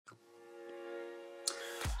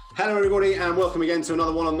Hello, everybody, and welcome again to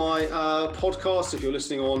another one of my podcasts. If you're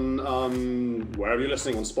listening on wherever you're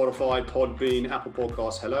listening, on Spotify, Podbean, Apple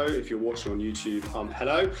Podcasts, hello. If you're watching on YouTube,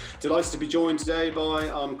 hello. Delighted to be joined today by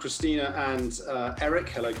Christina and Eric.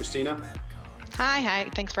 Hello, Christina. Hi.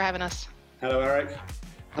 Thanks for having us. Hello, Eric.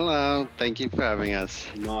 Hello. Thank you for having us.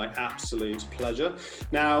 My absolute pleasure.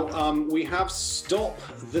 Now, we have Stop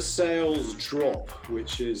the Sales Drop,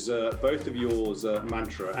 which is both of yours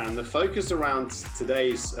mantra. And the focus around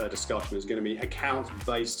today's discussion is going to be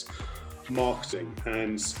account-based marketing.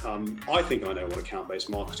 And I think I know what account-based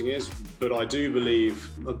marketing is, but I do believe,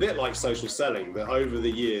 a bit like social selling, that over the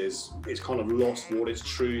years, it's kind of lost what its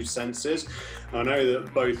true sense is. I know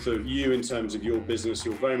that both of you, in terms of your business,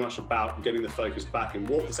 you're very much about getting the focus back in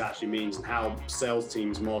what this actually means and how sales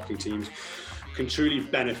teams, marketing teams can truly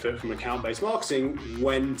benefit from account-based marketing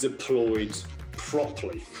when deployed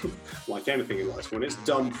properly. Like anything in life, when it's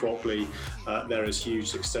done properly, there is huge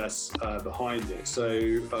success behind it.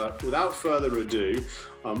 So without further ado,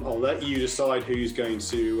 I'll let you decide who's going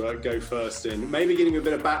to go first in maybe getting a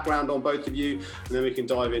bit of background on both of you, and then we can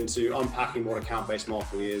dive into unpacking what account-based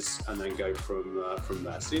marketing is and then go from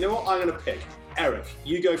there. So you know what, I'm going to pick Eric.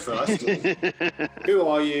 You go first. Who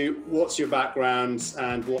are you? What's your background?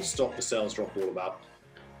 And what's Stop the Sales Drop all about?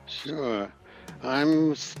 Sure. I'm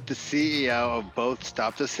the CEO of both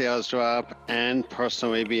Stop the Sales Drop and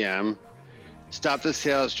Personal ABM. Stop the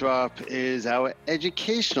Sales Drop is our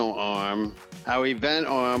educational arm, our event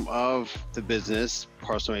arm of the business,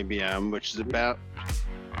 Personal ABM, which is about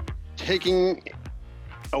taking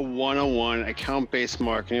a one-on-one account-based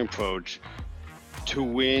marketing approach to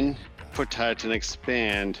win, protect, and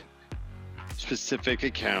expand specific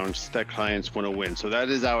accounts that clients want to win. So that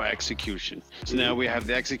is our execution. So now we have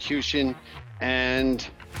the execution and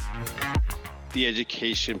the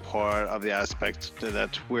education part of the aspect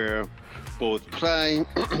that's where both play.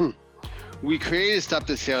 We created Stop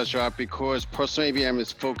the Sales Drop because Personal ABM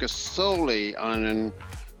is focused solely on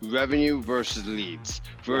revenue versus leads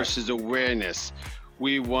versus awareness.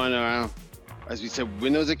 We want to, as we said,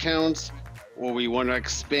 win those accounts, or we want to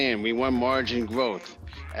expand. We want margin growth.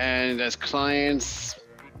 And as clients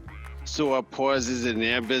saw pauses in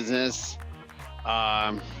their business,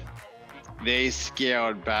 they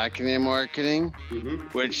scaled back in their marketing,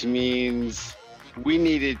 which means we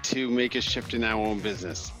needed to make a shift in our own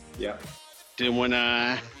business. Yeah. Didn't want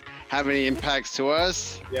to have any impacts to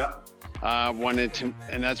us. Yeah. Wanted to,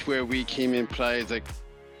 and that's where we came in play. Is like,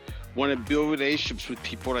 want to build relationships with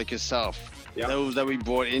people like yourself. Yeah. Those that we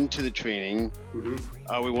brought into the training.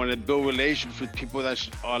 We want to build relationships with people that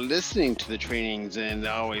are listening to the trainings and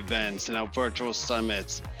our events and our virtual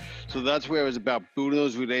summits. So that's where it was about building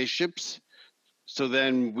those relationships. So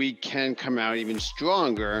then we can come out even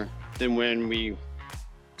stronger than when we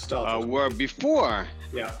were before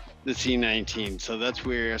the C19. So that's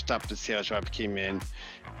where Stop the Sales Drop came in,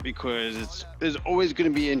 because there's always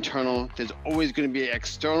going to be internal, there's always going to be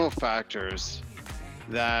external factors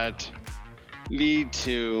that lead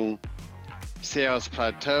to sales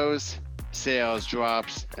plateaus, sales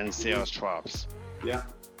drops, and sales troughs. Yeah.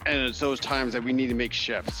 And it's those times that we need to make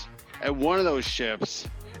shifts. And one of those shifts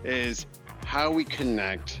is how we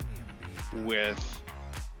connect with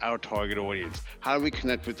our target audience. How do we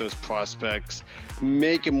connect with those prospects?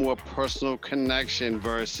 Make a more personal connection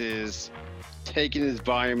versus taking this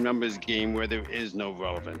volume numbers game where there is no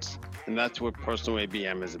relevance. And that's what Personal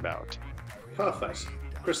ABM is about. Perfect.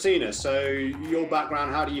 Christina, so your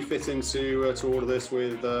background, how do you fit into to all of this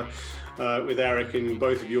with Eric and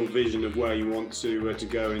both of your vision of where you want to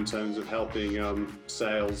go in terms of helping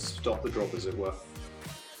sales stop the drop, as it were?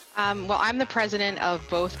 Well, I'm the president of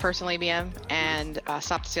both Personal ABM and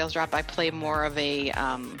Stop the Sales Drop. I play more of a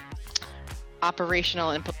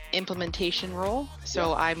operational implementation role.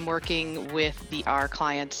 So I'm working with our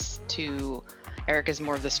clients to, Eric is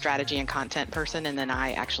more of the strategy and content person, and then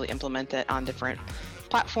I actually implement it on different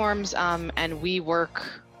platforms. And we've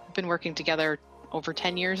been working together over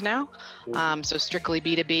 10 years now. So strictly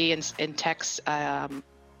B2B and techs,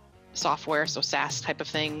 software, so SaaS type of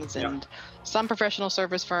things, and some professional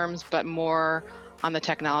service firms, but more on the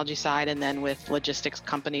technology side, and then with logistics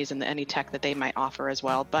companies and any tech that they might offer as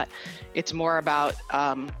well. But it's more about,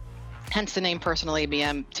 hence the name Personal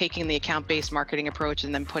ABM, taking the account-based marketing approach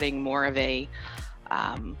and then putting more of a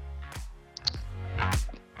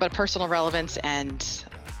personal relevance and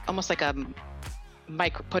almost like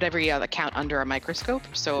put every account under a microscope.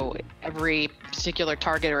 So every particular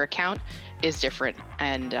target or account is different,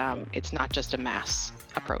 and it's not just a mass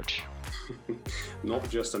approach. not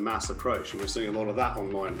just a mass approach, and we're seeing a lot of that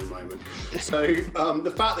online at the moment. So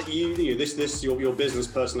the fact that your business,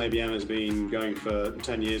 Personal ABM, has been going for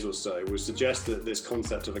 10 years or so would suggest that this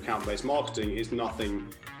concept of account-based marketing is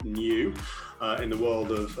nothing new in the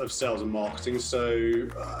world of sales and marketing. So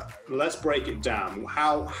let's break it down.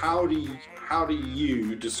 How do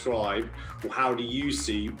you describe, or how do you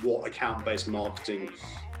see what account-based marketing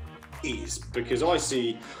is? Because I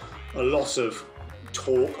see a lot of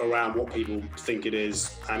talk around what people think it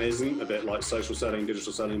is and isn't, a bit like social selling,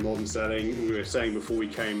 digital selling, modern selling. We were saying before we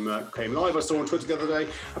came live, I saw on Twitter the other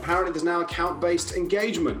day, apparently there's now account-based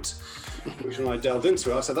engagement, which when I delved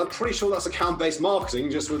into it, I said, I'm pretty sure that's account-based marketing,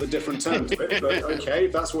 just with a different term to it. But okay,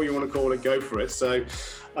 if that's what you want to call it, go for it. So,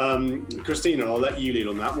 Christina, I'll let you lead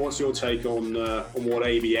on that. What's your take on what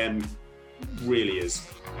ABM really is?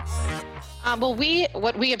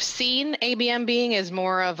 What we have seen ABM being is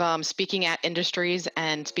more of speaking at industries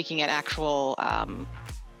and speaking at actual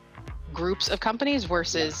groups of companies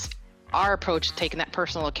versus our approach, taking that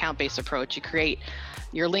personal account-based approach. You create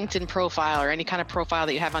your LinkedIn profile or any kind of profile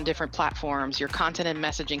that you have on different platforms, your content and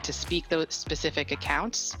messaging to speak those specific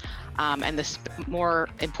accounts, and more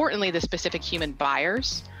importantly, the specific human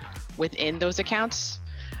buyers within those accounts.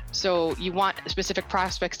 So you want specific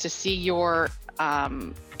prospects to see your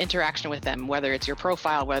interaction with them, whether it's your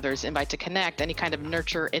profile, whether it's invite to connect, any kind of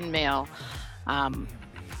nurture in mail, and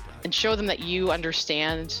show them that you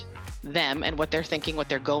understand them and what they're thinking, what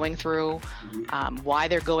they're going through, why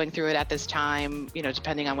they're going through it at this time,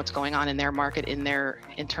 depending on what's going on in their market, in their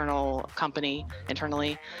internal company,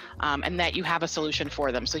 internally, and that you have a solution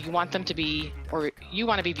for them. So you want them to be, or you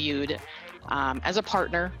want to be viewed as a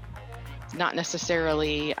partner, not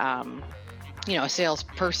necessarily, a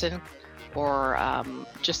salesperson or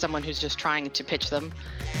just someone who's just trying to pitch them.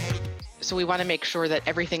 So we want to make sure that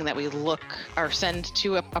everything that we look or send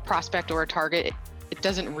to a prospect or a target, it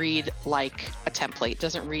doesn't read like a template,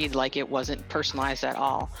 doesn't read like it wasn't personalized at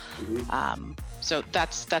all. So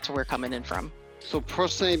that's where we're coming in from. So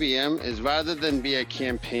Personal ABM is, rather than be a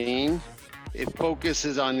campaign, it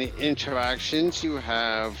focuses on the interactions you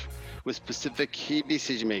have with specific key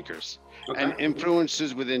decision makers and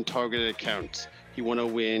influencers within targeted accounts. You want to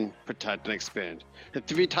win, protect, and expand. The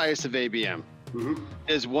 3 types of ABM.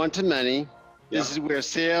 There's one-to-many. This is where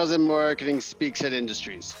sales and marketing speaks at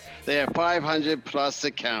industries. They have 500 plus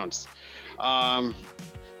accounts.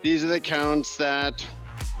 These are the accounts that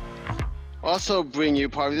also bring you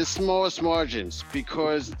probably the smallest margins,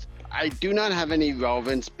 because I do not have any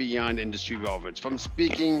relevance beyond industry relevance. If I'm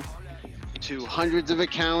speaking to hundreds of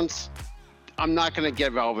accounts, I'm not going to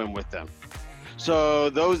get relevant with them. So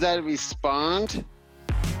those that respond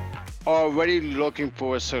are already looking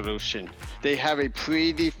for a solution. They have a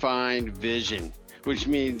predefined vision, which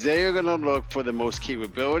means they're going to look for the most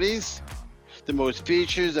capabilities, the most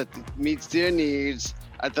features that meets their needs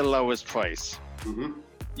at the lowest price.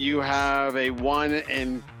 You have a 1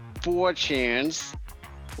 in 4 chance,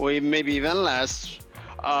 or maybe even less,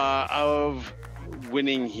 of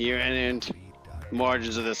winning here, and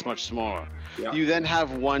margins are this much smaller. You then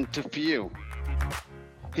have 1 to few.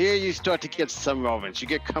 Here you start to get some relevance. You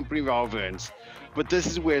get company relevance, but this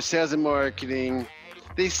is where sales and marketing,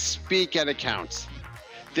 they speak at accounts.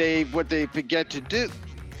 What they forget to do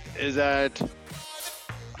is that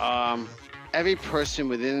every person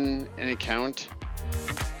within an account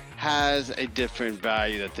has a different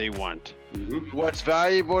value that they want. What's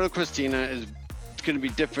valuable to Christina is going to be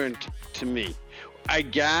different to me. A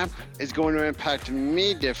gap is going to impact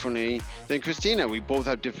me differently than Christina. We both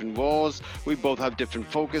have different roles. We both have different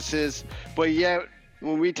focuses. But yet,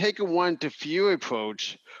 when we take a 1 to few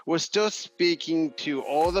approach, we're still speaking to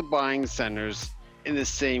all the buying centers in the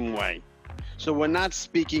same way. So we're not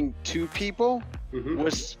speaking to people.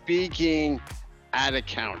 We're speaking at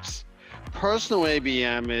accounts. Personal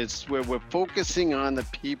ABM is where we're focusing on the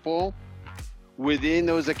people within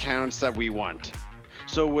those accounts that we want.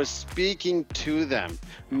 So we're speaking to them.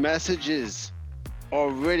 Messages are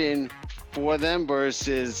written for them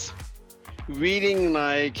versus reading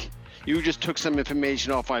like you just took some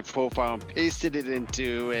information off my profile and pasted it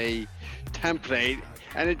into a template.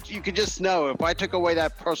 And you could just know, if I took away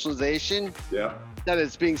that personalization, that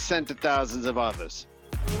it's being sent to thousands of others.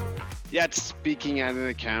 That's speaking at an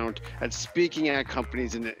account, and speaking at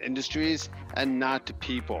companies and industries, and not to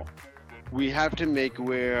people. We have to make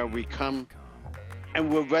where we come and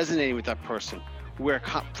we're resonating with that person, where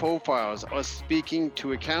profiles are speaking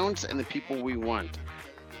to accounts and the people we want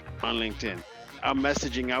on LinkedIn. Our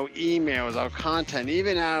messaging, our emails, our content,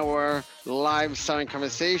 even our live selling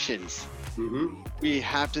conversations. We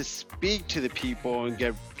have to speak to the people and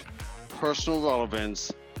get personal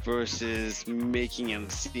relevance versus making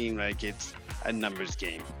it seem like it's a numbers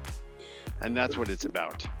game. And that's what it's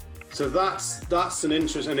about. So that's an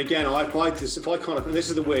interest, and again, I like this. If I kind of, and this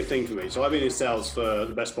is the weird thing for me. So I've been in sales for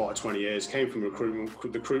the best part of 20 years. Came from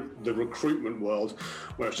the recruitment world,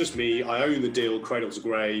 where it's just me. I own the deal, cradle to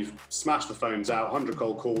grave. Smash the phones out, 100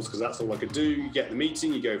 cold calls because that's all I could do. You get the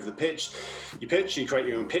meeting, you go for the pitch, you create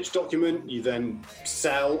your own pitch document, you then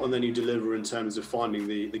sell, and then you deliver in terms of finding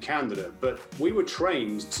the candidate. But we were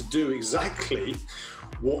trained to do exactly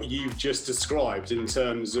what you've just described in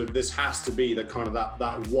terms of this has to be the kind of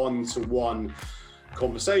that one-to-one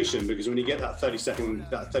conversation, because when you get that 30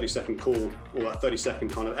 second call or that 30-second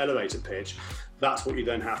kind of elevator pitch, that's what you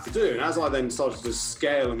then have to do. And as I then started to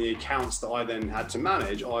scale on the accounts that I then had to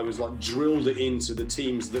manage, I was like drilled it into the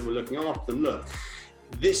teams that were looking after them. Look,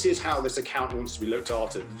 this is how this account wants to be looked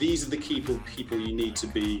after. These are the key people you need to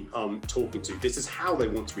be talking to. This is how they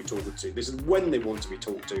want to be talked to. This is when they want to be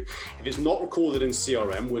talked to. If it's not recorded in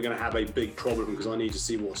CRM, we're going to have a big problem because I need to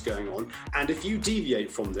see what's going on. And if you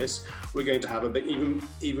deviate from this, we're going to have a big,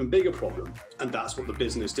 even bigger problem. And that's what the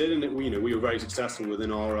business did. And we were very successful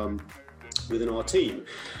within our team.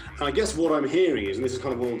 And I guess what I'm hearing is, and this is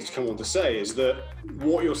kind of what I want to come on to say, is that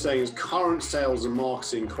what you're saying is current sales and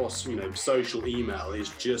marketing across, social email is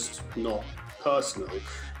just not personal.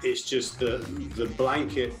 It's just the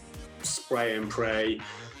blanket spray and pray,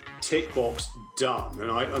 tick box, done.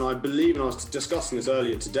 And I believe, and I was discussing this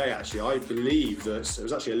earlier today actually, I believe that it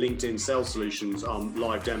was actually a LinkedIn Sales Solutions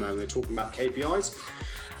live demo, and they're talking about KPIs.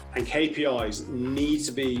 And KPIs need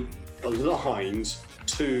to be aligned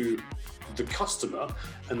to the customer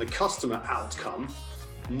and the customer outcome,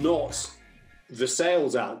 not the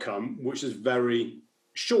sales outcome, which is very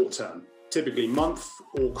short term, typically month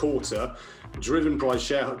or quarter, driven by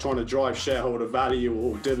trying to drive shareholder value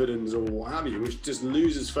or dividends or what have you, which just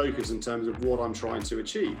loses focus in terms of what I'm trying to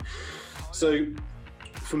achieve. So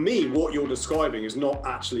for me, what you're describing is not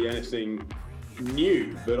actually anything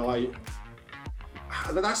new, but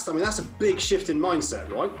that's a big shift in mindset,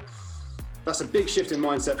 right? That's a big shift in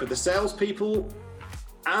mindset for the salespeople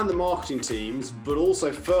and the marketing teams, but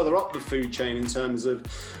also further up the food chain in terms of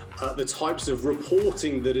the types of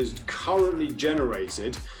reporting that is currently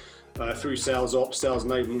generated through sales ops, sales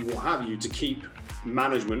enablement, what have you, to keep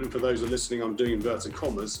management, and for those who are listening, I'm doing inverted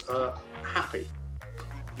commas, happy.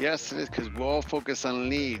 Yes, it is, because we're all focused on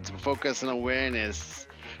leads, we're focused on awareness,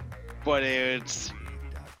 but it's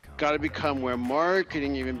got to become where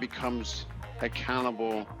marketing even becomes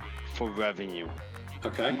accountable for revenue.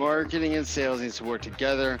 Okay. Marketing and sales needs to work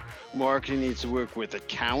together. Marketing needs to work with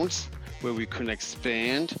accounts where we can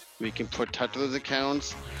expand, we can protect those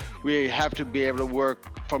accounts. We have to be able to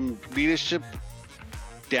work from leadership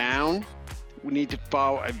down. We need to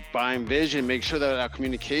follow a buying vision, make sure that our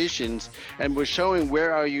communications, and we're showing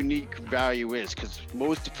where our unique value is, because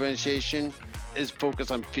most differentiation is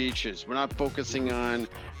focused on features. We're not focusing on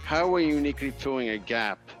how we're uniquely filling a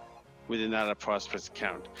gap within that prospect's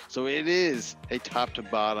account. So it is a top to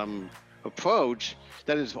bottom approach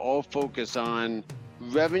that is all focused on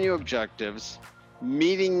revenue objectives,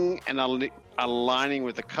 meeting and aligning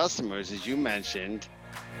with the customers, as you mentioned,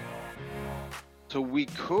 so we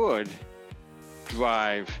could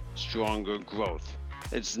drive stronger growth.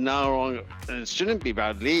 It's no longer, and it shouldn't be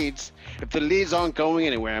about leads. If the leads aren't going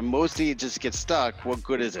anywhere and most leads just get stuck, what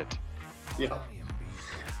good is it? Yeah.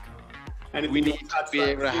 And we need to be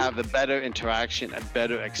able to have a better interaction, a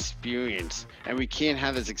better experience. And we can't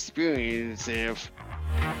have this experience if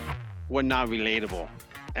we're not relatable.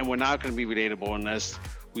 And we're not going to be relatable unless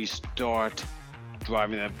we start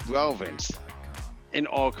driving that relevance in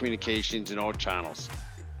all communications, in all channels.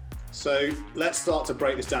 So let's start to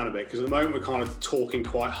break this down a bit, because at the moment we're kind of talking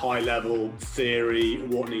quite high level theory,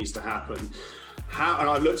 what needs to happen. And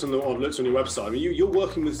I've looked on your website. I mean, you're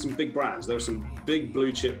working with some big brands. There are some big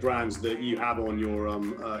blue chip brands that you have on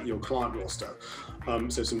your client roster.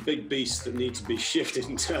 So some big beasts that need to be shifted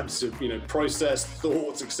in terms of process,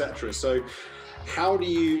 thoughts, etc. So how do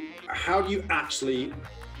you actually?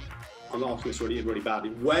 I'm asking this really badly.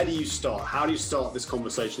 Where do you start? How do you start this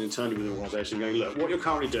conversation internally with an organization, going, look, what you're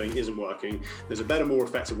currently doing isn't working. There's a better, more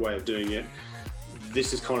effective way of doing it.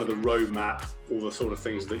 This is kind of the roadmap, all the sort of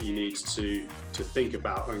things that you need to think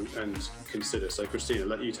about and consider. So Christina,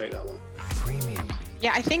 let you take that one.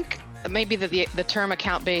 Yeah, I think maybe the term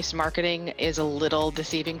account-based marketing is a little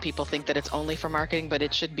deceiving. People think that it's only for marketing, but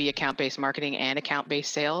it should be account-based marketing and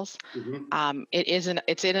account-based sales. Mm-hmm.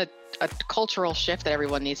 It's in a cultural shift that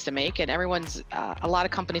everyone needs to make, and a lot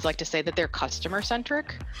of companies like to say that they're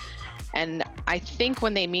customer-centric. And I think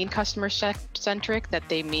when they mean customer-centric, that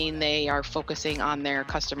they mean they are focusing on their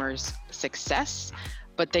customers' success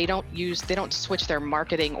but they don't switch their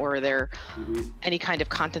marketing or their any kind of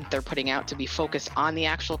content they're putting out to be focused on the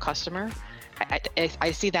actual customer.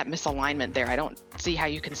 I see that misalignment there. I don't see how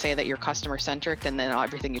you can say that you're customer centric and then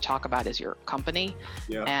everything you talk about is your company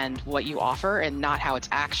and what you offer, and not how it's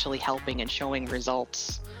actually helping and showing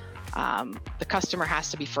results. The customer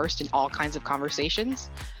has to be first in all kinds of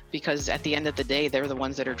conversations, because at the end of the day, they're the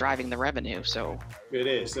ones that are driving the revenue. So it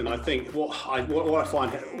is, and I think what I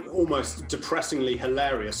find almost depressingly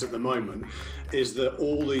hilarious at the moment is that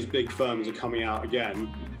all these big firms are coming out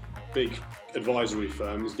again, big advisory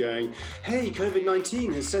firms, going, "Hey,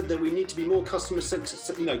 COVID-19 has said that we need to be more customer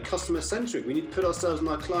centric. We need to put ourselves in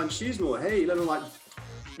our clients' shoes more." Hey, and I'm like,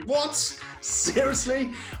 what?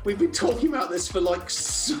 Seriously? We've been talking about this for like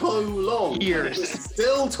so long. Years. We're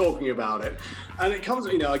still talking about it. And it comes,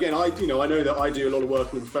 again, I know that I do a lot of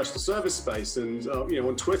work in the professional service space, and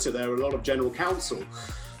on Twitter there are a lot of general counsel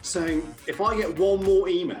saying, if I get one more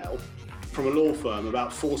email from a law firm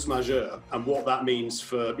about force majeure and what that means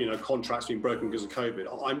for contracts being broken because of COVID,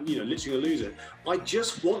 I'm literally gonna lose it. I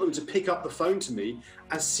just want them to pick up the phone to me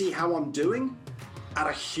and see how I'm doing at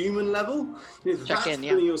a human level. That's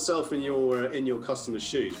putting yourself in your customer's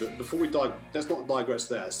shoes. But before we let's not digress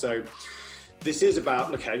there. So this is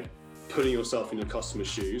about putting yourself in your customer's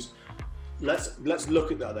shoes. Let's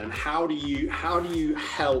look at that then. How do you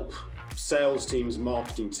help sales teams,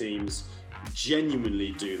 marketing teams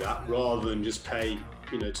genuinely do that, rather than just pay,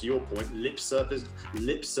 to your point, lip service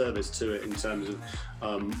to it in terms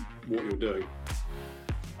of what you're doing?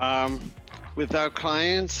 With our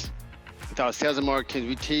clients, with our sales and marketing,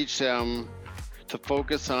 we teach them to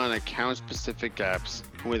focus on account-specific gaps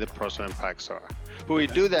where the personal impacts are. But we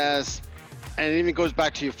do this, and it even goes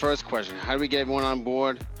back to your first question: how do we get everyone on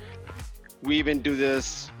board? We even do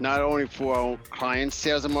this not only for our clients'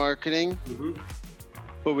 sales and marketing,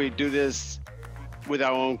 but we do this with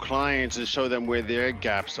our own clients and show them where their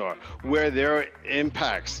gaps are, where their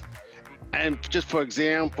impacts. And just for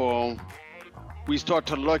example, we start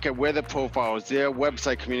to look at where the profiles, their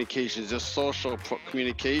website communications, their social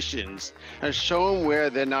communications, and show them where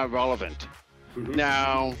they're not relevant.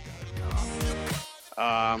 Now,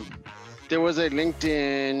 there was a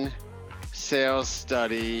LinkedIn sales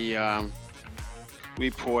study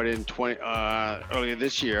reported earlier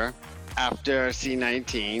this year after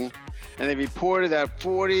C19, and they reported that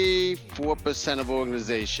 44% of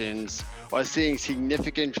organizations are seeing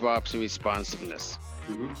significant drops in responsiveness.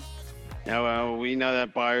 Now, we know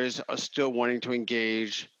that buyers are still wanting to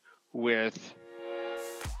engage with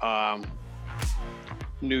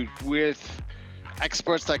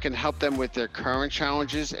experts that can help them with their current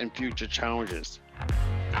challenges and future challenges.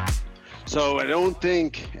 So I don't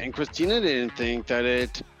think, and Christina didn't think, that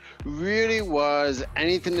it really was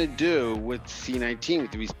anything to do with C19,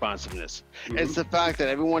 with the responsiveness. It's the fact that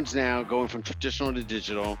everyone's now going from traditional to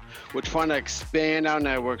digital. We're trying to expand our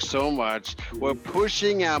network so much. We're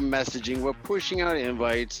pushing out messaging. We're pushing out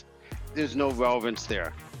invites. There's no relevance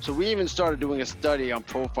there. So we even started doing a study on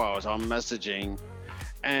profiles, on messaging.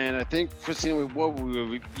 And I think, Christina,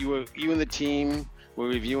 you and the team were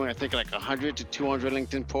reviewing, I think, like 100 to 200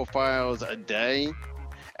 LinkedIn profiles a day.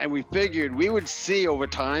 And we figured we would see over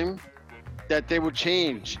time that they would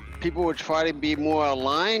change. People would try to be more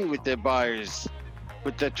aligned with their buyers,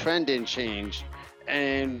 but the trend didn't change.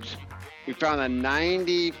 And we found that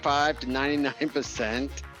 95 to 99%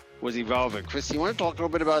 was irrelevant. Chris, you want to talk a little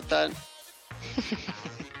bit about that?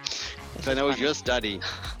 I know it's your study.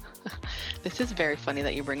 This is very funny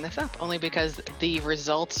that you bring this up, only because the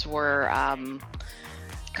results were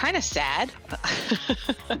kind of sad.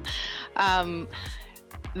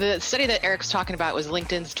 The study that Eric's talking about was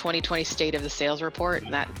LinkedIn's 2020 State of the Sales Report,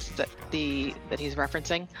 and that's that he's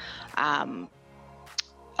referencing.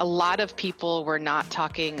 A lot of people were not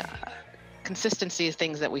talking consistency,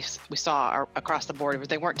 things that we saw across the board.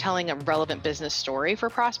 They weren't telling a relevant business story for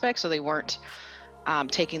prospects, so they weren't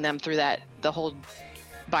taking them through the whole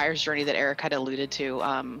buyer's journey that Eric had alluded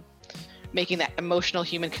to, making that emotional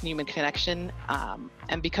human connection.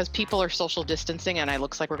 And because people are social distancing, and it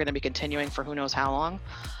looks like we're going to be continuing for who knows how long,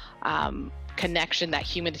 that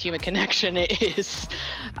human connection is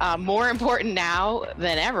more important now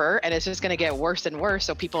than ever, and it's just going to get worse and worse.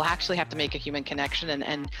 So people actually have to make a human connection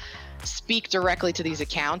and speak directly to these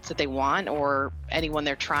accounts that they want, or anyone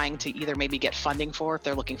they're trying to either maybe get funding for if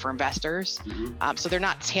they're looking for investors. So they're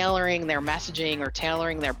not tailoring their messaging or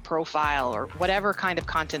tailoring their profile or whatever kind of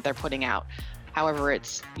content they're putting out, however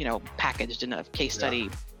it's packaged in a case study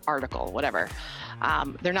article, whatever.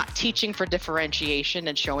 They're not teaching for differentiation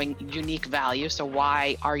and showing unique value. So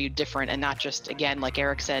why are you different? And not just, again, like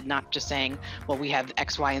Eric said, not just saying, well, we have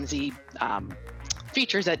X, Y, and Z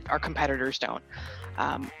features that our competitors don't.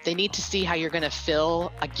 They need to see how you're going to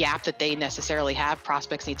fill a gap that they necessarily have.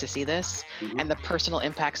 Prospects need to see this, and the personal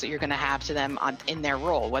impacts that you're going to have to them in their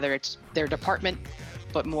role, whether it's their department,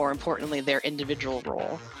 but more importantly, their individual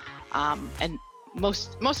role. And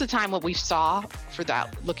most of the time, what we saw for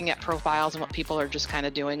that, looking at profiles and what people are just kind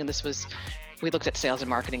of doing, and we looked at sales and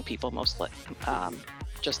marketing people mostly,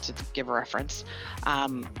 just to give a reference.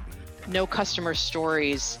 No customer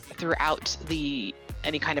stories throughout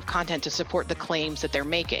any kind of content to support the claims that they're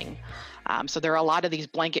making. So there are a lot of these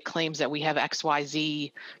blanket claims that we have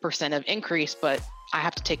XYZ% of increase, but I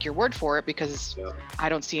have to take your word for it because I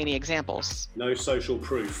don't see any examples. No social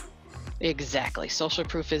proof. Exactly. Social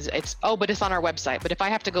proof but it's on our website. But if I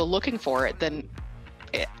have to go looking for it, then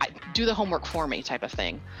do the homework for me type of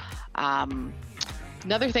thing.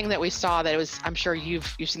 Another thing that we saw that I'm sure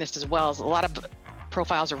you've seen this as well, is a lot of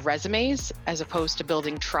profiles are resumes as opposed to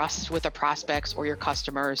building trust with the prospects or your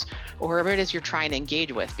customers or whoever it is you're trying to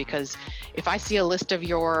engage with. Because if I see a list of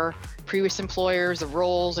your previous employers, the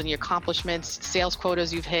roles and your accomplishments, sales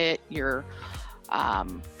quotas you've hit, your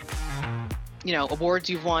awards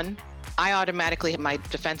you've won, I automatically, my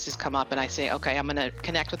defenses come up and I say, okay, I'm going to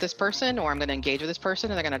connect with this person, or I'm going to engage with this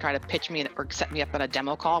person, and they're going to try to pitch me or set me up on a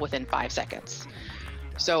demo call within 5 seconds.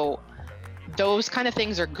 So those kind of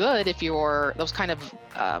things are good if those kind of,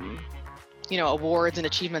 awards and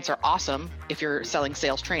achievements are awesome if you're selling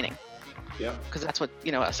sales training. Yeah. Because that's what,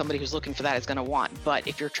 somebody who's looking for that is going to want. But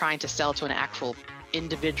if you're trying to sell to an actual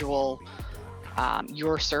individual,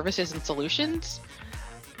 your services and solutions,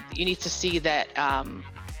 you need to see that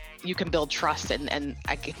you can build trust. And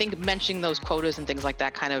I think mentioning those quotas and things like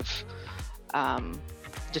that kind of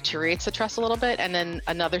deteriorates the trust a little bit. And then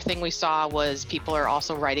another thing we saw was people are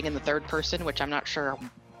also writing in the third person, which I'm not sure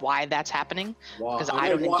why that's happening, because I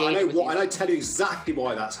don't engage with you. And I tell you exactly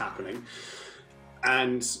why that's happening.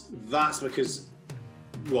 And that's because,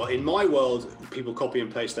 well, in my world, people copy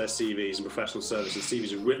and paste their CVs and professional services.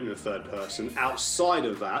 CVs are written in the third person. Outside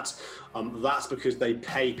of that, that's because they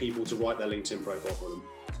pay people to write their LinkedIn profile for them.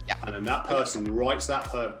 Yeah. And then that person writes that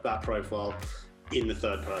profile in the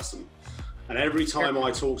third person. And every time I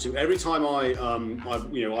talk to, I work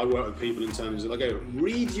with people in terms of, I go,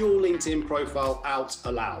 read your LinkedIn profile out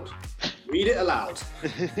aloud. Read it aloud.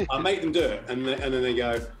 I make them do it, and then they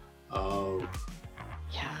go, oh,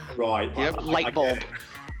 yeah, right. Yep. Light bulb.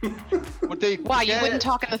 Wow, you wouldn't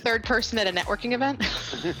talk in the third person at a networking event?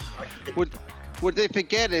 What they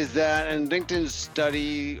forget is that, and LinkedIn's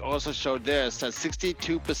study also showed this, that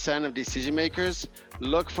 62% of decision makers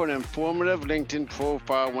look for an informative LinkedIn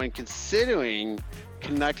profile when considering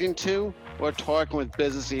connecting to or talking with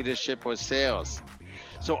business leadership or sales.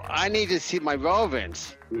 So I need to see my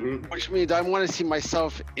relevance, which means I want to see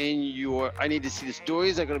myself I need to see the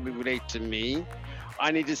stories that are going to be related to me. I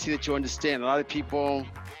need to see that you understand. A lot of people,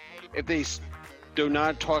 if they do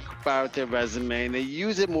not talk about their resume and they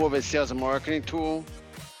use it more of a sales and marketing tool,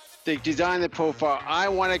 they design the profile. I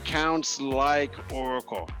want accounts like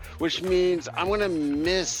Oracle, which means I'm going to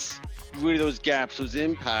miss really those gaps, those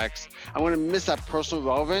impacts. I want to miss that personal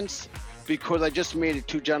relevance because I just made it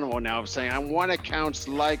too general now. I'm saying I want accounts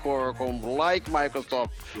like Oracle, like Microsoft,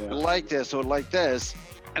 like this or like this,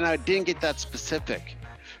 and I didn't get that specific.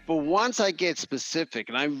 But once I get specific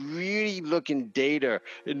and I really look in data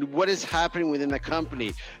and what is happening within the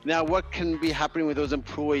company, now what can be happening with those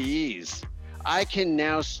employees, I can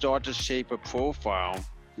now start to shape a profile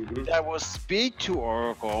that will speak to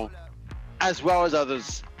Oracle as well as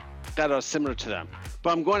others that are similar to them.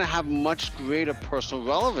 But I'm going to have much greater personal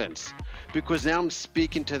relevance because now I'm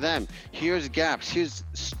speaking to them. Here's gaps, here's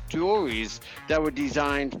stories that were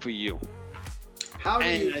designed for you. How do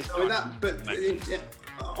you,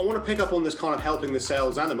 I want to pick up on this kind of helping the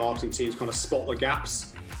sales and the marketing teams kind of spot the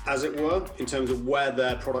gaps, as it were, in terms of where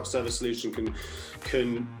their product service solution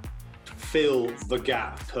can fill the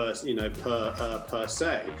gap per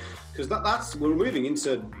se, because that's we're moving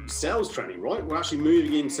into sales training, right? We're actually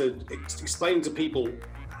moving into explaining to people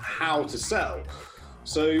how to sell.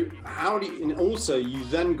 So how do you, and also you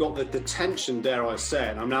then got the tension, dare I say,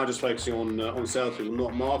 and I'm now just focusing on sales people,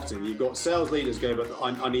 not marketing. You've got sales leaders go, but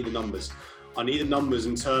I need the numbers. I need the numbers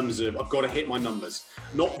in terms of I've got to hit my numbers,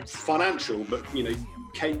 not financial, but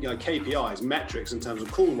KPIs, metrics in terms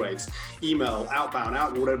of call rates, email, outbound,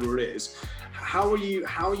 whatever it is. How are you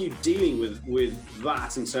dealing with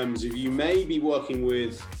that in terms of you may be working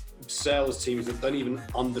with sales teams that don't even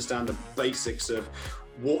understand the basics of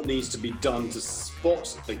what needs to be done to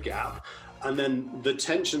spot the gap, And then the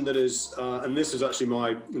tension that is, and this is actually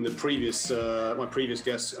my previous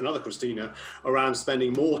guest, another Christina, around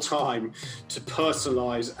spending more time to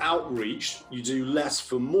personalize outreach. You do less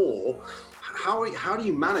for more. How do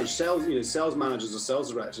you manage sales? Sales managers or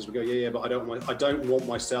sales reps we go, but I don't want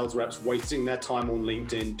my sales reps wasting their time on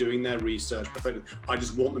LinkedIn doing their research. I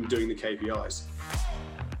just want them doing the KPIs.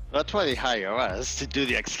 That's why they hire us to do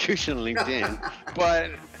the execution on LinkedIn.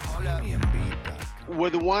 But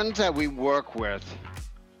with the ones that we work with,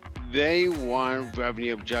 they want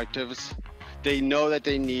revenue objectives. They know that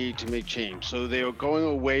they need to make change. So they are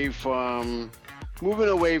moving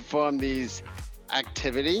away from these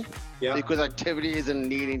activity, because activity isn't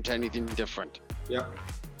leading to anything different. Yeah.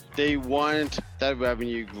 They want that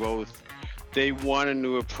revenue growth. They want a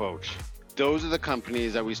new approach. Those are the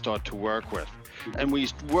companies that we start to work with. And we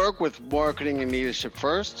work with marketing and leadership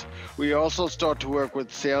first. We also start to work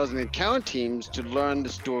with sales and account teams to learn the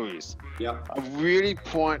stories. Yeah. I'm really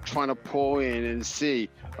trying to pull in and see,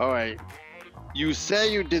 all right, you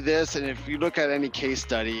say you did this, and if you look at any case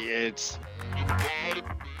study, it's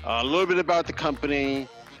a little bit about the company.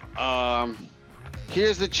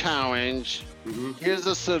 Here's the challenge. Mm-hmm. Here's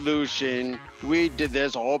the solution. We did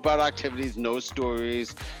this, all about activities, no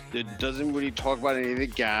stories. It doesn't really talk about any of the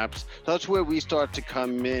gaps. That's where we start to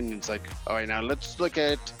come in. It's like, all right, now let's look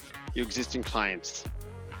at your existing clients.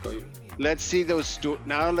 Let's see those.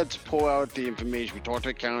 Now let's pull out the information. We talk to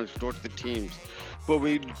accounts, we talk to the teams. But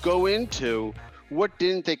we go into what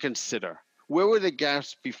didn't they consider? Where were the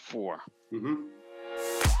gaps before? Mm-hmm.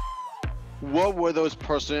 What were those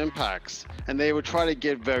personal impacts? And they would try to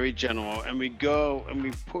get very general, and we go and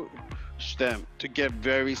we push them to get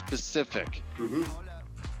very specific. Mm-hmm.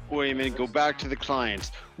 Or even go back to the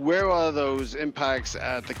clients. Where are those impacts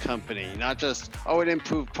at the company? Not just, it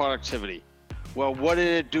improved productivity. Well, what did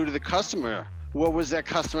it do to the customer? What was that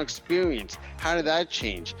customer experience? How did that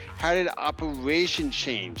change? How did operation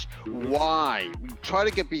change? Mm-hmm. Why? We try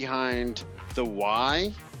to get behind the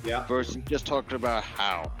why versus just talking about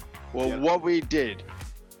how. Well, what we did,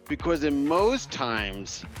 because in most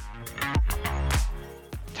times,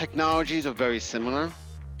 technologies are very similar.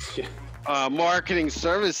 Yeah. Marketing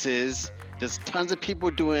services, there's tons of people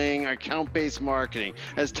doing account-based marketing.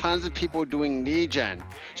 There's tons of people doing lead gen.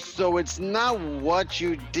 So it's not what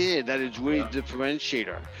you did that is really the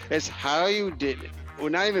differentiator. It's how you did it. Or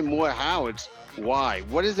not even more how, it's why.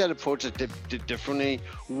 What is that approach that did differently?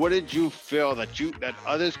 What did you feel that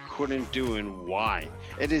others couldn't do, and why?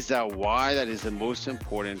 It is that why that is the most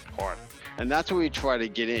important part. And that's what we try to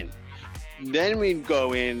get in. Then we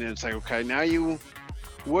go in and it's like, okay, now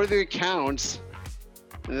what are the accounts?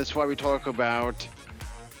 And that's why we talk about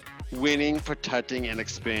winning, protecting, and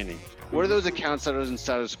expanding. What are those accounts that are in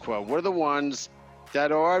status quo? What are the ones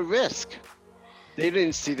that are at risk? They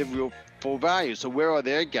didn't see the real full value. So where are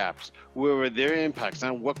their gaps? Where are their impacts?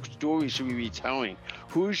 And what stories should we be telling?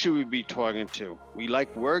 Who should we be talking to? We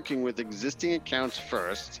like working with existing accounts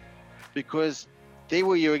first because they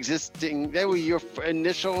were your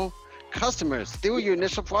initial customers. They were your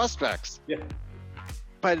initial prospects. Yeah.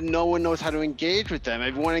 But no one knows how to engage with them.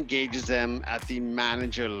 Everyone engages them at the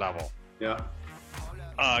manager level. Yeah.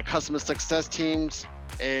 Customer success teams,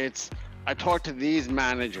 I talk to these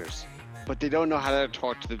managers, but they don't know how to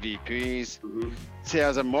talk to the VPs. Mm-hmm.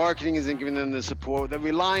 Sales and marketing isn't giving them the support. They're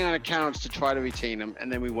relying on accounts to try to retain them,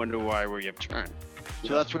 and then we wonder why we have churn.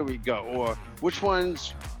 So that's where we go. Or which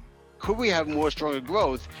ones could we have more stronger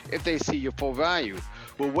growth if they see your full value?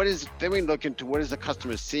 Well, then we look into what is the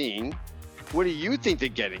customer seeing? What do you think they're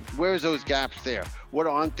getting? Where's those gaps there? What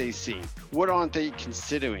aren't they seeing? What aren't they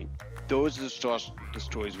considering? Those are the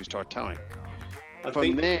stories we start telling.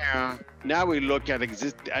 From there, now we look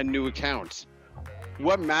at new accounts.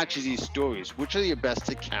 What matches these stories? Which are your best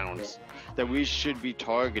accounts that we should be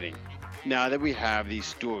targeting? Now that we have these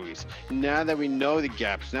stories, now that we know the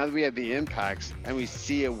gaps, now that we have the impacts, and we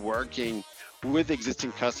see it working with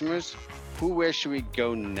existing customers, where should we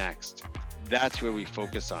go next? That's where we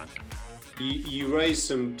focus on. You raised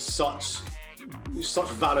some such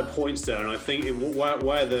valid points there, and I think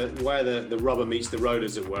where the rubber meets the road,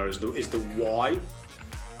 as it were, is the why,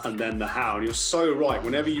 and then the how. And you're so right.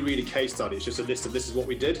 Whenever you read a case study, it's just a list of this is what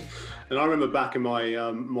we did. And I remember back in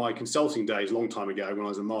my consulting days, a long time ago, when I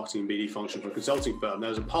was a marketing and BD function for a consulting firm, there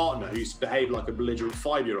was a partner who used to behave like a belligerent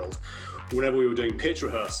 5-year-old. Whenever we were doing pitch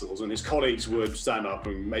rehearsals and his colleagues would stand up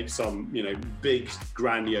and make some, big,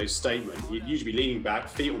 grandiose statement, he'd usually be leaning back,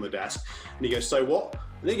 feet on the desk, and he'd go, "So what?"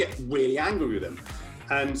 And they get really angry with him.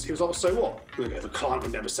 And he was like, "So what?" The client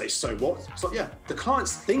would never say, "So what?" It's like, yeah, the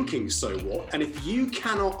client's thinking, "So what?" And if you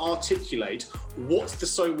cannot articulate what the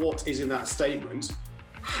 "so what" is in that statement,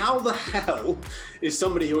 how the hell is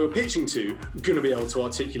somebody who we're pitching to going to be able to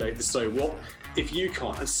articulate the so what if you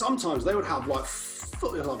can't? And sometimes they would have like,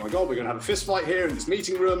 oh my God, we're going to have a fist fight here in this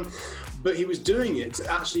meeting room. But he was doing it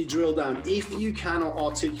to actually drill down. If you cannot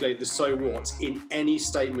articulate the so what in any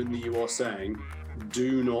statement that you are saying,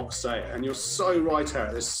 do not say it. And you're so right,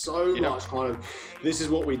 Eric. There's so much kind of, this is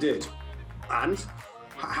what we did. And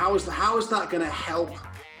how is that going to help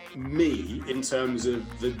me in terms of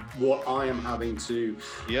what I am having to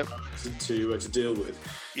deal with?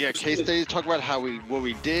 Yeah, case studies talk about what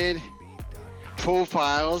we did.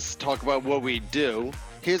 Profiles talk about what we do.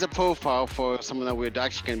 Here's a profile for someone that we're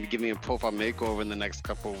actually going to be giving a profile makeover in the next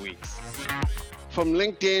couple of weeks. From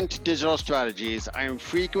LinkedIn to digital strategies, I am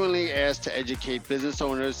frequently asked to educate business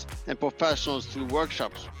owners and professionals through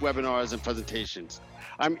workshops, webinars, and presentations.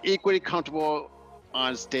 I'm equally comfortable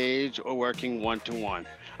on stage or working one-to-one.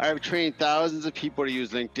 I have trained thousands of people to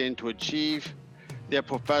use LinkedIn to achieve their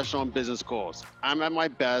professional and business goals. I'm at my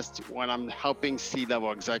best when I'm helping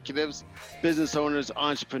C-level executives, business owners,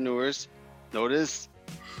 entrepreneurs. Notice,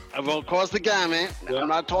 I will cross the gamut. Yeah. I'm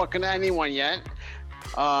not talking to anyone yet.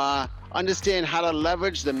 Understand how to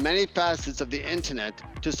leverage the many facets of the internet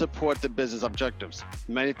to support the business objectives.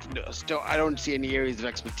 I don't see any areas of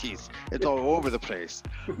expertise. It's all over the place.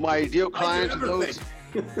 My ideal clients are those.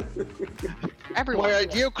 My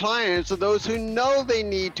ideal clients are those who know they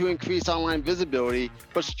need to increase online visibility,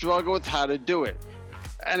 but struggle with how to do it.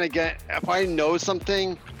 And again, if I know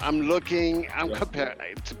something, I'm comparing.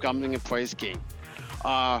 It's becoming a price game.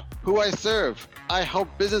 Who I serve. I help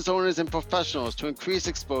business owners and professionals to increase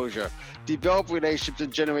exposure, develop relationships,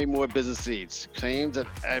 and generate more business leads. Claims that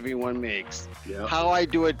everyone makes. Yep. How I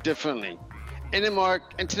do it differently.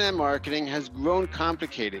 Internet marketing has grown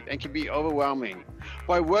complicated and can be overwhelming.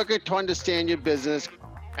 By working to understand your business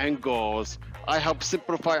and goals, I help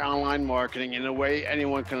simplify online marketing in a way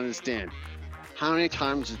anyone can understand. How many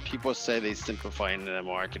times do people say they simplify internet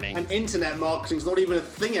marketing? And internet marketing's not even a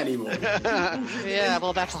thing anymore. Yeah,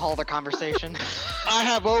 well, that's a whole other conversation. I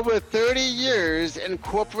have over 30 years in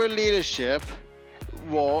corporate leadership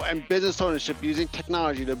role and business ownership using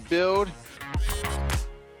technology to build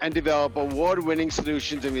and develop award-winning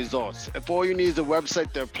solutions and results. If all you need is a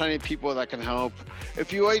website, there are plenty of people that can help.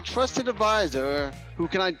 If you are a trusted advisor who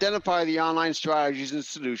can identify the online strategies and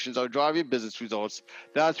solutions that will drive your business results,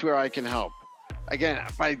 that's where I can help. Again,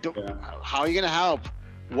 how are you going to help?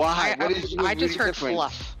 Why? I just heard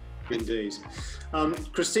fluff. Indeed.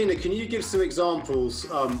 Christina, can you give some examples,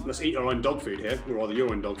 let's eat our own dog food here, or rather your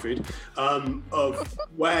own dog food, of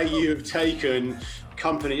where you've taken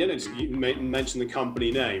company, you mentioned the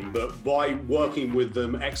company name, but by working with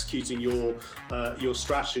them, executing your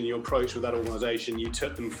strategy and your approach with that organization, you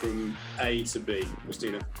took them from A to B,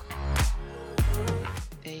 Christina?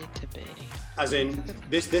 A to B. As in,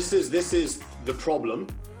 this is the problem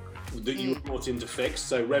that you were brought in to fix.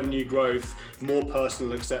 So revenue growth, more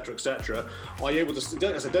personal, etc., etc. Are you able to?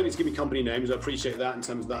 Don't need to give me company names. I appreciate that in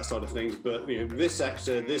terms of that side of things. But this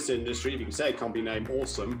sector, this industry, if you can say a company name,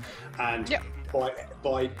 awesome. And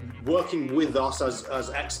by working with us as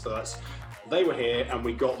experts, they were here and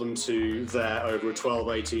we got them to there over a 12,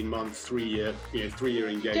 18 month, 3 year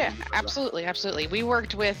engagement. Yeah, absolutely. We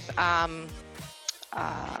worked with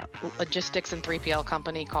logistics and 3PL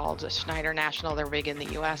company called Schneider National. They're big in the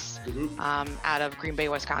US, out of Green Bay,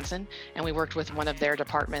 Wisconsin. And we worked with one of their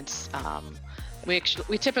departments. We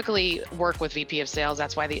typically work with VP of sales.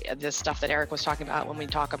 That's why the stuff that Eric was talking about when we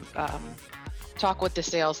talk with the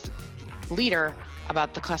sales leader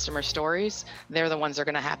about the customer stories, they're the ones that are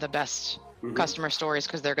going to have the best customer stories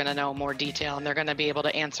because they're going to know more detail and they're going to be able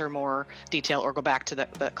to answer more detail or go back to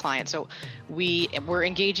the client. So we're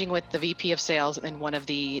engaging with the VP of sales in one of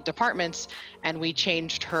the departments, and we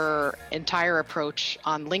changed her entire approach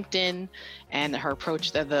on LinkedIn and her approach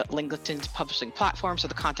to the LinkedIn's publishing platform. So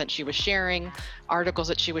the content she was sharing, articles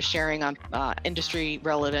that she was sharing on industry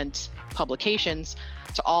relevant publications,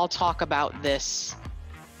 to all talk about this,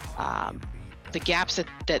 the gaps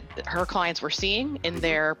that her clients were seeing in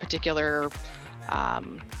their particular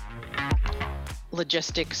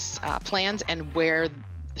logistics plans, and where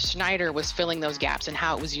Schneider was filling those gaps and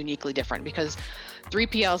how it was uniquely different, because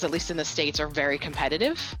 3PLs, at least in the States, are very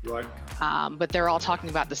competitive. Right. But they're all talking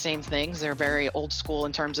about the same things. They're very old school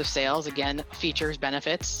in terms of sales, again, features,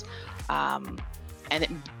 benefits, and it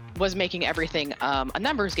was making everything a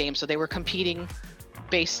numbers game. So they were competing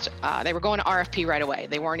based, they were going to RFP right away.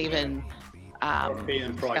 They weren't even RFP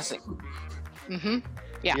and price.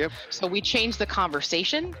 Yeah. Yep. So we changed the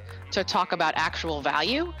conversation to talk about actual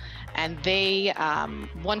value, and they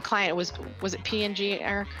one client was it P&G,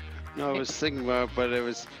 Eric? No, it was Sigma, but it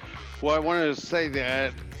was. Well, I wanted to say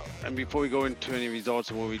that, and before we go into any results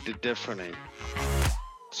and what we did differently,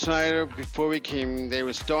 Schneider, before we came, they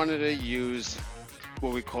were starting to use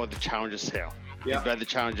what we call the Challenger sale. Yeah. You read the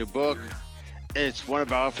Challenger book. It's one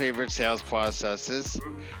of our favorite sales processes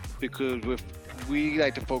because we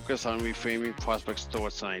like to focus on reframing prospects'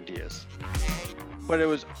 thoughts and ideas. But it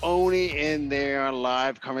was only in their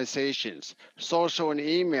live conversations. Social and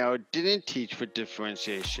email didn't teach for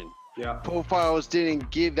differentiation. Yeah. Profiles didn't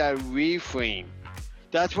give that reframe.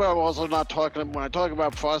 That's what I'm also not talking about when I talk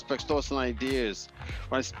about prospects, thoughts, and ideas.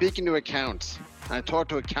 When I'm speaking to accounts, and I talk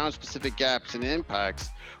to account-specific gaps and impacts,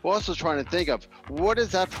 we're also trying to think of what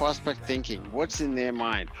is that prospect thinking? What's in their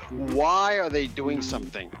mind? Why are they doing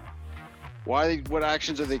something? What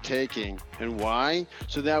actions are they taking, and why?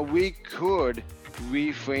 So that we could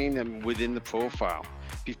reframe them within the profile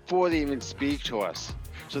before they even speak to us.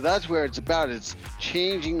 So that's where it's about. It's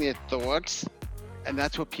changing their thoughts, and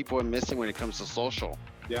that's what people are missing when it comes to social.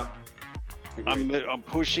 Yeah. I'm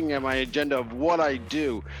pushing at my agenda of what I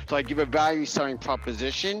do. So I give a value selling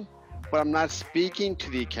proposition, but I'm not speaking to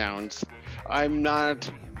the accounts. I'm not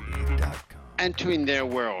entering their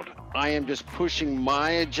world. I am just pushing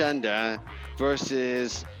my agenda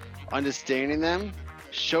versus understanding them,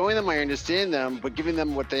 showing them I understand them, but giving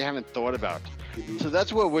them what they haven't thought about. So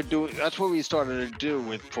that's what we're doing. That's what we started to do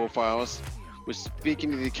with profiles. We're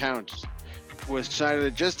speaking to the accounts. With Schneider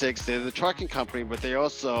Logistics, they're the trucking company, but they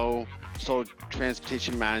also sold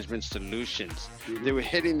transportation management solutions. They were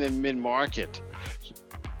hitting the mid-market.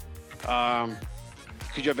 Could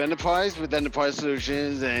you have enterprise with enterprise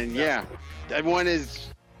solutions? And yeah, everyone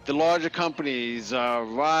is the larger companies,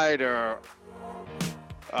 Ryder,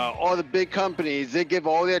 all the big companies, they give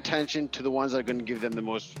all their attention to the ones that are going to give them the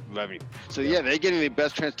most revenue. So yeah, they're getting the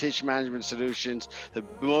best transportation management solutions, the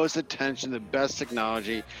most attention, the best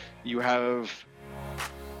technology. You have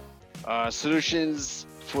solutions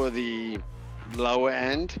for the lower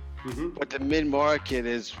end, but the mid-market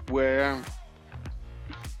is where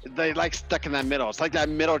they like stuck in that middle. It's like that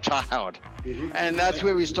middle child. And that's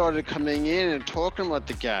where we started coming in and talking about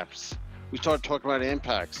the gaps. We started talking about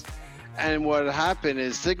impacts. And what happened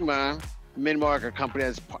is Sigma, mid-market company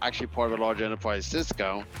that's actually part of a large enterprise,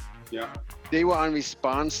 Cisco, they were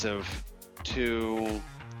unresponsive to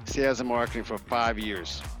sales and marketing for 5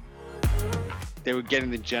 years. They were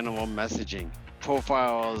getting the general messaging.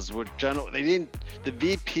 Profiles were general. The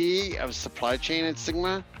VP of supply chain at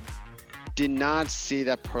Sigma did not see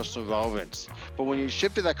that personal relevance. But when you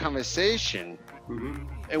shifted that conversation,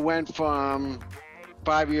 it went from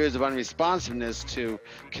 5 years of unresponsiveness to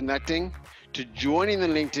connecting, to joining the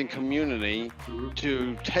LinkedIn community,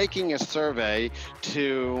 to taking a survey,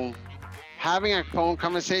 to having a phone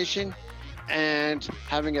conversation, and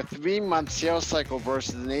having a 3-month sales cycle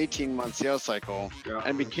versus an 18-month sales cycle,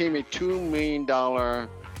 and became a $2 million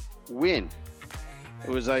win. It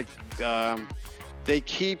was like they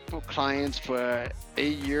keep clients for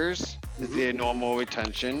 8 years, is their normal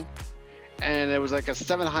retention, and it was like a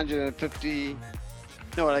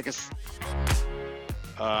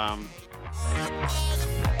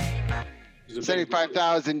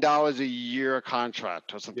 $75,000 a year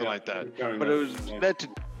contract or something like that. But it was led to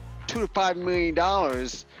 $2 to $5 million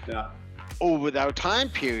over that time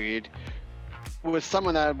period with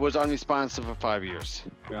someone that was unresponsive for 5 years.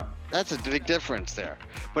 That's a big difference there.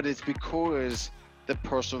 But it's because the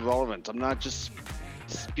personal relevance. I'm not just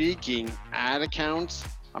speaking at accounts.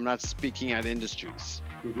 I'm not speaking at industries.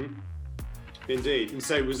 Indeed. And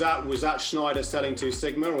so was that Schneider selling to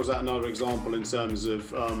Sigma, or was that another example in terms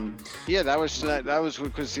of? Yeah, that was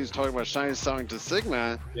because he was talking about Schneider selling to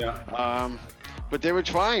Sigma. But they were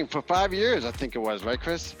trying for 5 years, I think it was, right,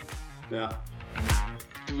 Chris?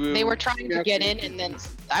 They were trying to get in, and then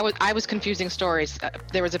I was confusing stories.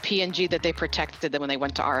 There was a P&G that they protected when they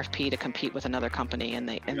went to RFP to compete with another company, and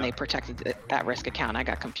they protected that risk account. I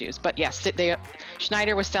got confused, but yes,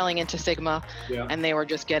 Schneider was selling into Sigma, and they were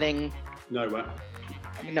just getting nowhere.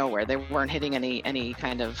 They weren't hitting any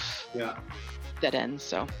kind of dead ends.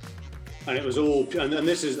 So, and it was all, and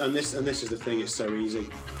this is the thing. It's so easy.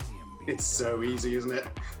 It's so easy, isn't it?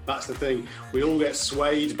 That's the thing. We all get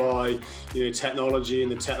swayed by, technology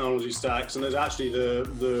and the technology stacks. And there's actually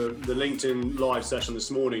the LinkedIn live session this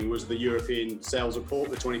morning was the European sales report,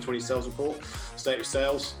 the 2020 sales report, state of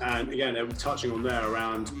sales. And again, they were touching on there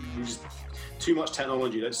around just too much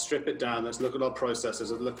technology. Let's strip it down. Let's look at our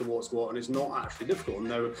processes. Let's look at what's what. And it's not actually difficult.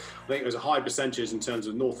 And I think there's a high percentage in terms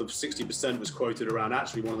of north of 60% was quoted around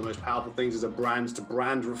actually one of the most powerful things is a brand to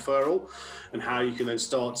brand referral, and how you can then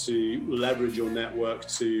start to leverage your network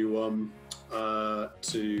to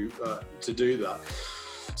do that.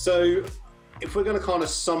 So if we're going to kind of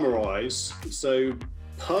summarize, so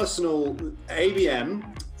personal ABM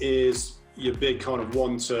is your big kind of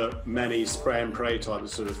one-to-many spray and pray type of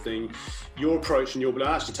sort of thing. Your approach, and I'm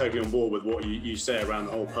actually totally on board with what you say around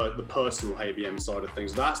the whole the personal ABM side of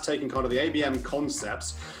things. That's taking kind of the ABM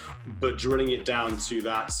concepts, but drilling it down to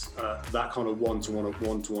that kind of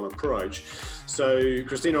one-to-one approach. So,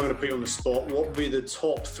 Christina, I'm going to put you on the spot. What would be the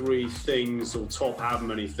top 3 things, or top however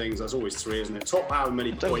many things? That's always 3, isn't it? Top however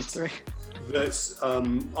many points. That's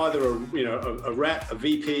either a rep, a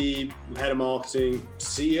VP, head of marketing,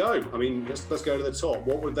 CEO. I mean, let's go to the top.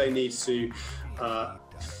 What would they need to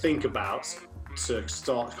think about to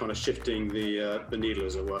start kind of shifting the needle,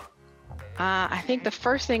 as it were? I think the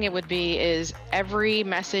first thing it would be is every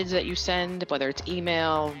message that you send, whether it's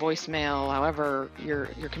email, voicemail, however you're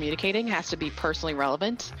communicating, has to be personally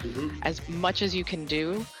relevant, as much as you can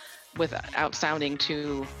do without sounding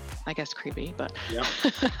too, I guess, creepy, but yeah.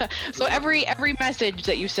 So every message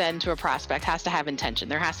that you send to a prospect has to have intention.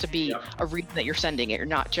 There has to be a reason that you're sending it. You're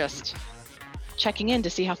not just checking in to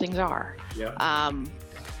see how things are.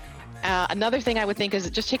 Another thing I would think is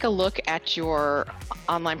just take a look at your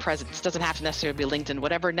online presence. It doesn't have to necessarily be LinkedIn,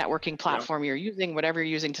 whatever networking platform you're using, whatever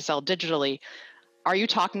you're using to sell digitally. Are you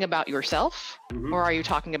talking about yourself, or are you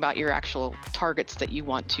talking about your actual targets that you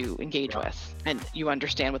want to engage with, and you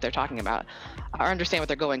understand what they're talking about, or understand what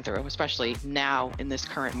they're going through, especially now in this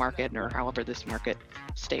current market, or however this market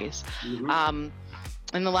stays. And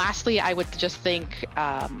then lastly, I would just think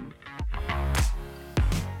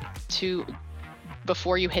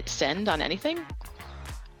before you hit send on anything,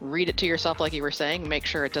 read it to yourself like you were saying. Make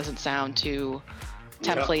sure it doesn't sound too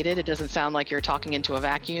templated. It doesn't sound like you're talking into a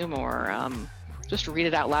vacuum, or just read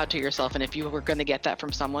it out loud to yourself. And if you were going to get that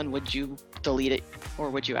from someone, would you delete it, or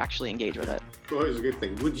would you actually engage with it? Well, it's a good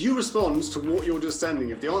thing. Would you respond to what you're just sending?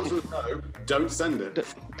 If the answer is no, don't send it.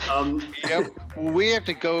 We have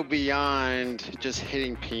to go beyond just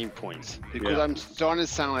hitting pain points, because I'm starting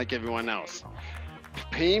to sound like everyone else.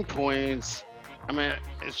 Pain points, I mean,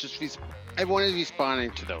 it's just everyone is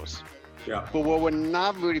responding to those. But what we're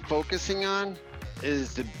not really focusing on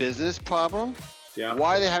is the business problem.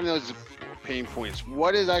 Why are they having those pain points?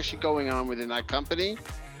 What is actually going on within that company?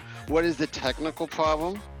 What is the technical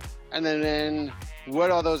problem? And then what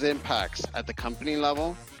are those impacts at the company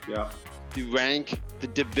level? The rank, the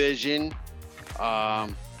division,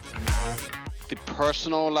 the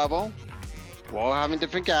personal level. We're all having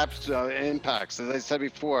different gaps, impacts. As I said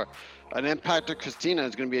before, an impact to Christina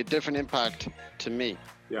is going to be a different impact to me.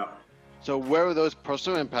 So where are those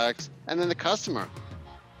personal impacts? And then the customer.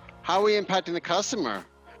 How are we impacting the customer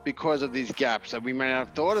because of these gaps that we might not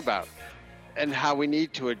have thought about, and how we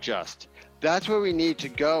need to adjust? That's where we need to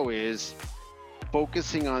go, is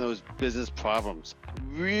focusing on those business problems,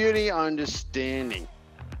 really understanding,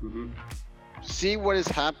 see what is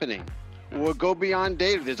happening. We'll go beyond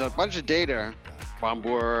data. There's a bunch of data,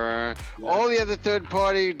 Bombora, all the other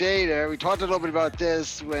third-party data. We talked a little bit about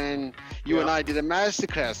this when you and I did a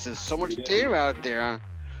masterclass. There's so much data out there,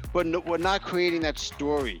 but we're not creating that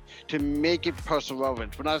story to make it personal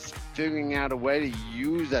relevant. We're not figuring out a way to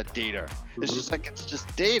use that data. It's just like, it's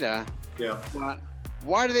just data. But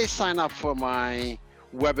why do they sign up for my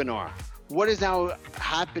webinar? What is now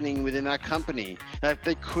happening within that company that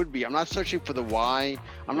they could be? I'm not searching for the why.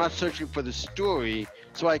 I'm not searching for the story,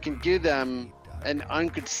 so I can give them an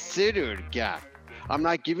unconsidered gap. I'm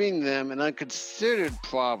not giving them an unconsidered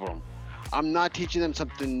problem. I'm not teaching them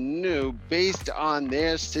something new based on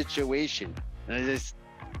their situation. And it's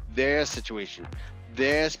their situation,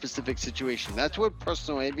 their specific situation. That's what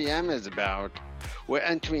personal ABM is about. We're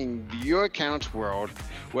entering your accounts world.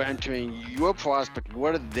 We're entering your prospect.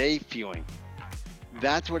 What are they feeling?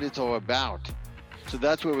 That's what it's all about. So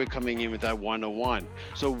that's where we're coming in with that one-on-one.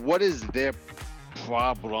 So what is their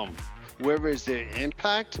problem? Where is their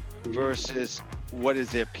impact versus what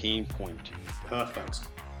is their pain point? Perfect.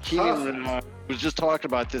 Keenan was just talking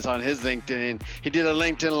about this on his LinkedIn. He did a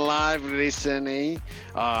LinkedIn Live recently.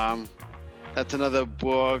 That's another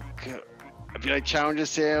book. If you like challenger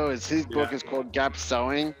sales, his book is called Gap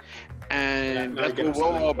Selling. And that's what we're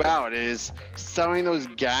all about, is selling those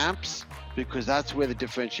gaps, because that's where the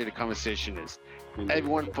differentiated conversation is.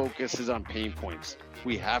 Everyone focuses on pain points.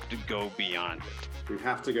 We have to go beyond it. We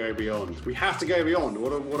have to go beyond. We have to go beyond.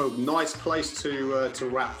 What a nice place to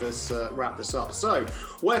wrap this up. So,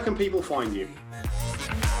 where can people find you?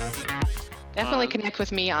 Definitely connect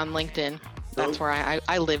with me on LinkedIn. That's where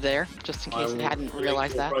I live there, just in case you hadn't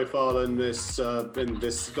realized that. Profile in this, I'm doing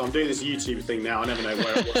this YouTube thing now. I never know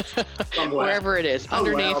where it was. Somewhere. Wherever it is,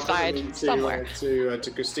 underneath, side, somewhere.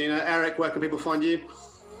 To Christina. Eric, where can people find you?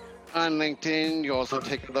 on LinkedIn. You also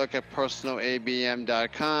take a look at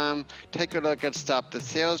personalabm.com. Take a look at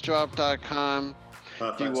stopthesalesdrop.com.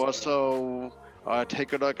 Perfect. You also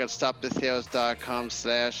take a look at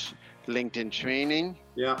stopthesales.com/LinkedIn training.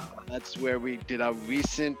 Yeah. That's where we did our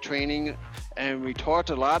recent training, and we talked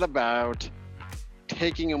a lot about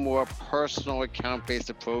taking a more personal account-based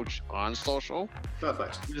approach on social.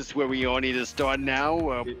 Perfect. This is where we all need to start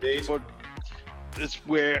now. Indeed. It's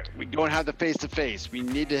where we don't have the face-to-face. We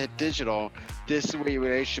need to hit digital. This is where your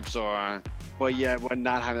relationships are. But yet we're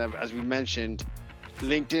not having that. As we mentioned,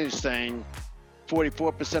 LinkedIn is saying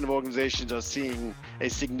 44% of organizations are seeing a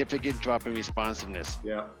significant drop in responsiveness.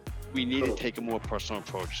 Yeah. We need to take a more personal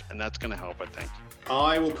approach, and that's going to help, I think.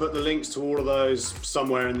 I will put the links to all of those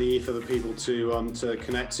somewhere in the ether for people to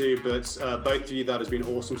connect to. But both of you, that has been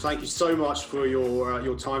awesome. Thank you so much for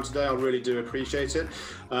your time today. I really do appreciate it.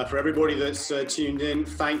 For everybody that's tuned in,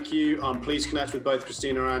 thank you. Please connect with both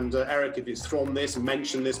Christina and Eric. If it's from this,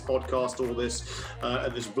 mention this podcast or this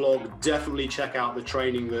vlog. Definitely check out the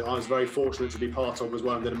training that I was very fortunate to be part of as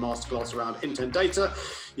well, and did a masterclass around intent data.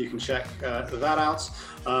 You can check that out.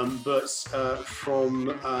 But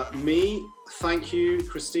from me, thank you,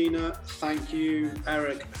 Christina. Thank you,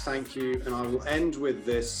 Eric. Thank you. And I will end with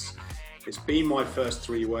this. It's been my first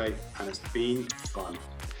three-way, and it's been fun.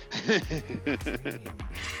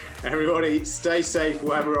 Everybody, stay safe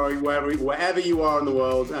wherever you are in the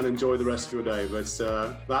world, and enjoy the rest of your day. But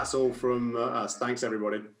that's all from us. Thanks,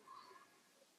 everybody.